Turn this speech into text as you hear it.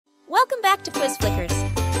Welcome back to Quiz Flickers.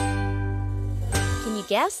 Can you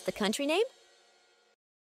guess the country name?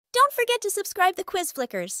 Don't forget to subscribe to Quiz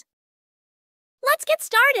Flickers. Let's get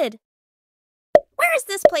started. Where is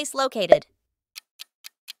this place located?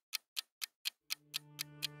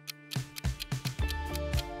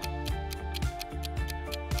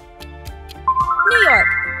 New York.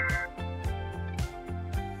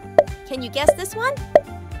 Can you guess this one?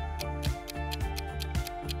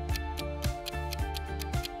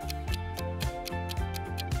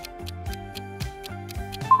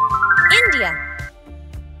 India.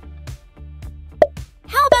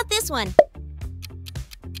 How about this one?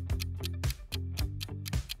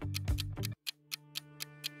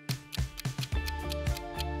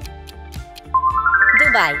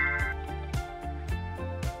 Dubai.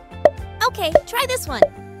 Okay, try this one.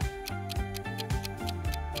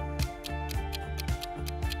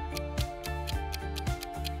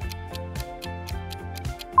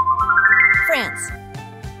 France.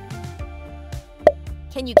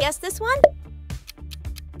 Can you guess this one?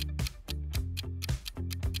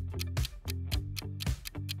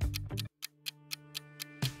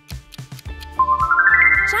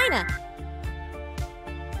 China.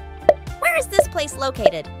 Where is this place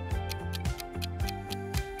located?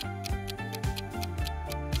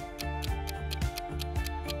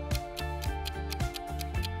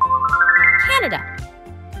 Canada.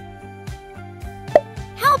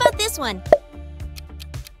 How about this one?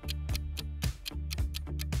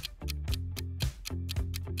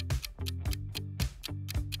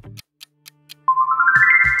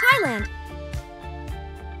 Thailand.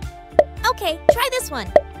 Okay, try this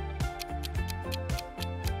one.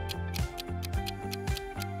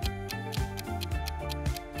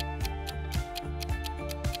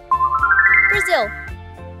 Brazil.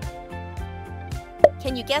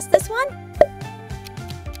 Can you guess this one?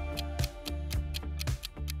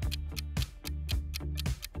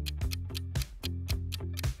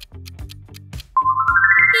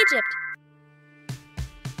 Egypt.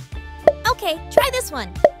 Okay, try this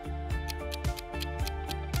one.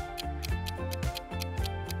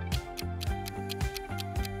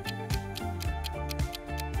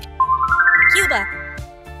 Cuba.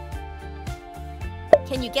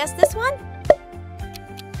 Can you guess this one?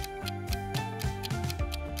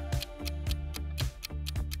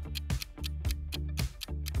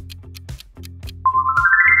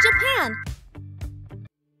 Japan.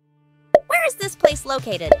 Where is this place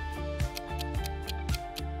located?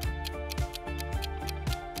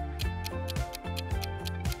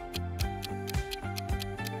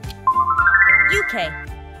 UK.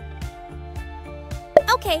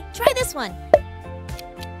 Okay, try this one.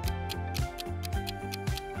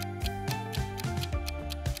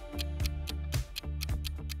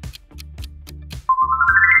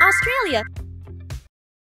 Australia.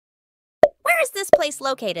 Where is this place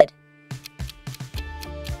located?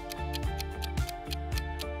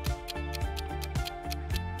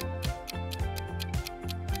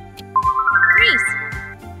 Greece.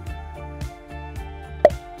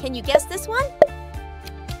 Can you guess this one?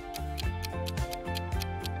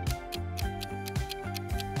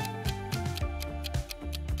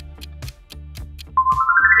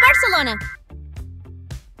 Barcelona.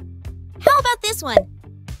 How about this one?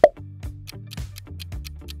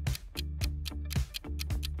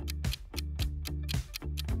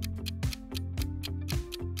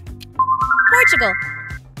 Portugal.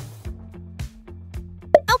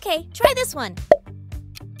 Okay, try this one.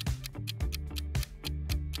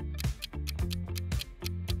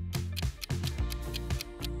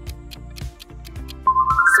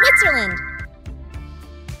 Switzerland.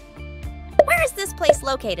 Where is this place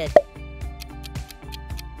located?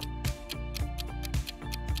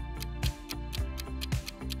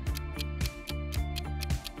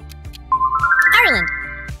 Ireland.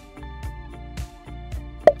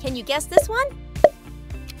 Can you guess this one?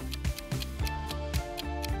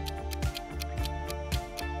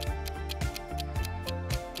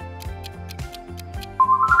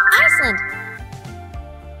 Iceland.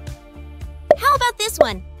 How about this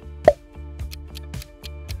one?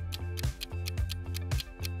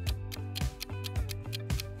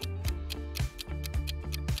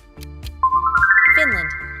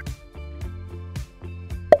 Finland.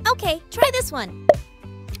 Okay, try this one.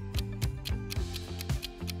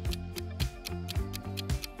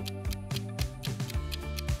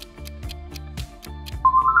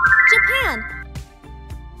 Japan.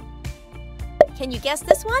 Can you guess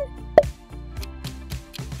this one?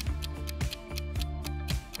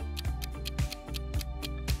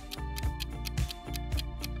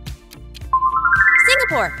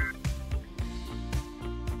 Singapore.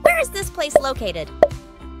 Where is this place located?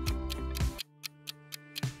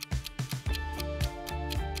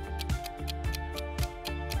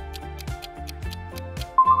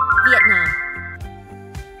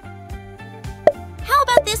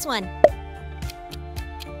 one.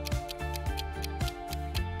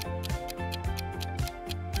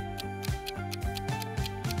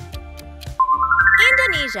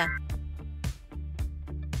 Indonesia.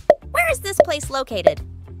 Where is this place located?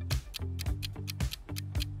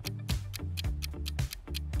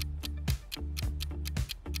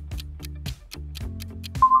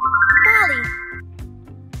 Bali.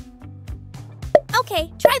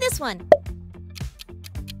 Okay, try this one.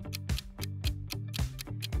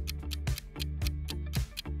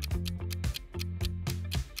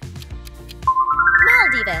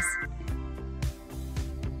 Maldives.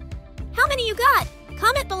 How many you got?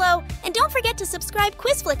 Comment below and don't forget to subscribe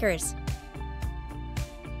Quiz Flickers.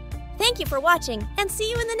 Thank you for watching and see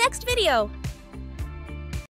you in the next video.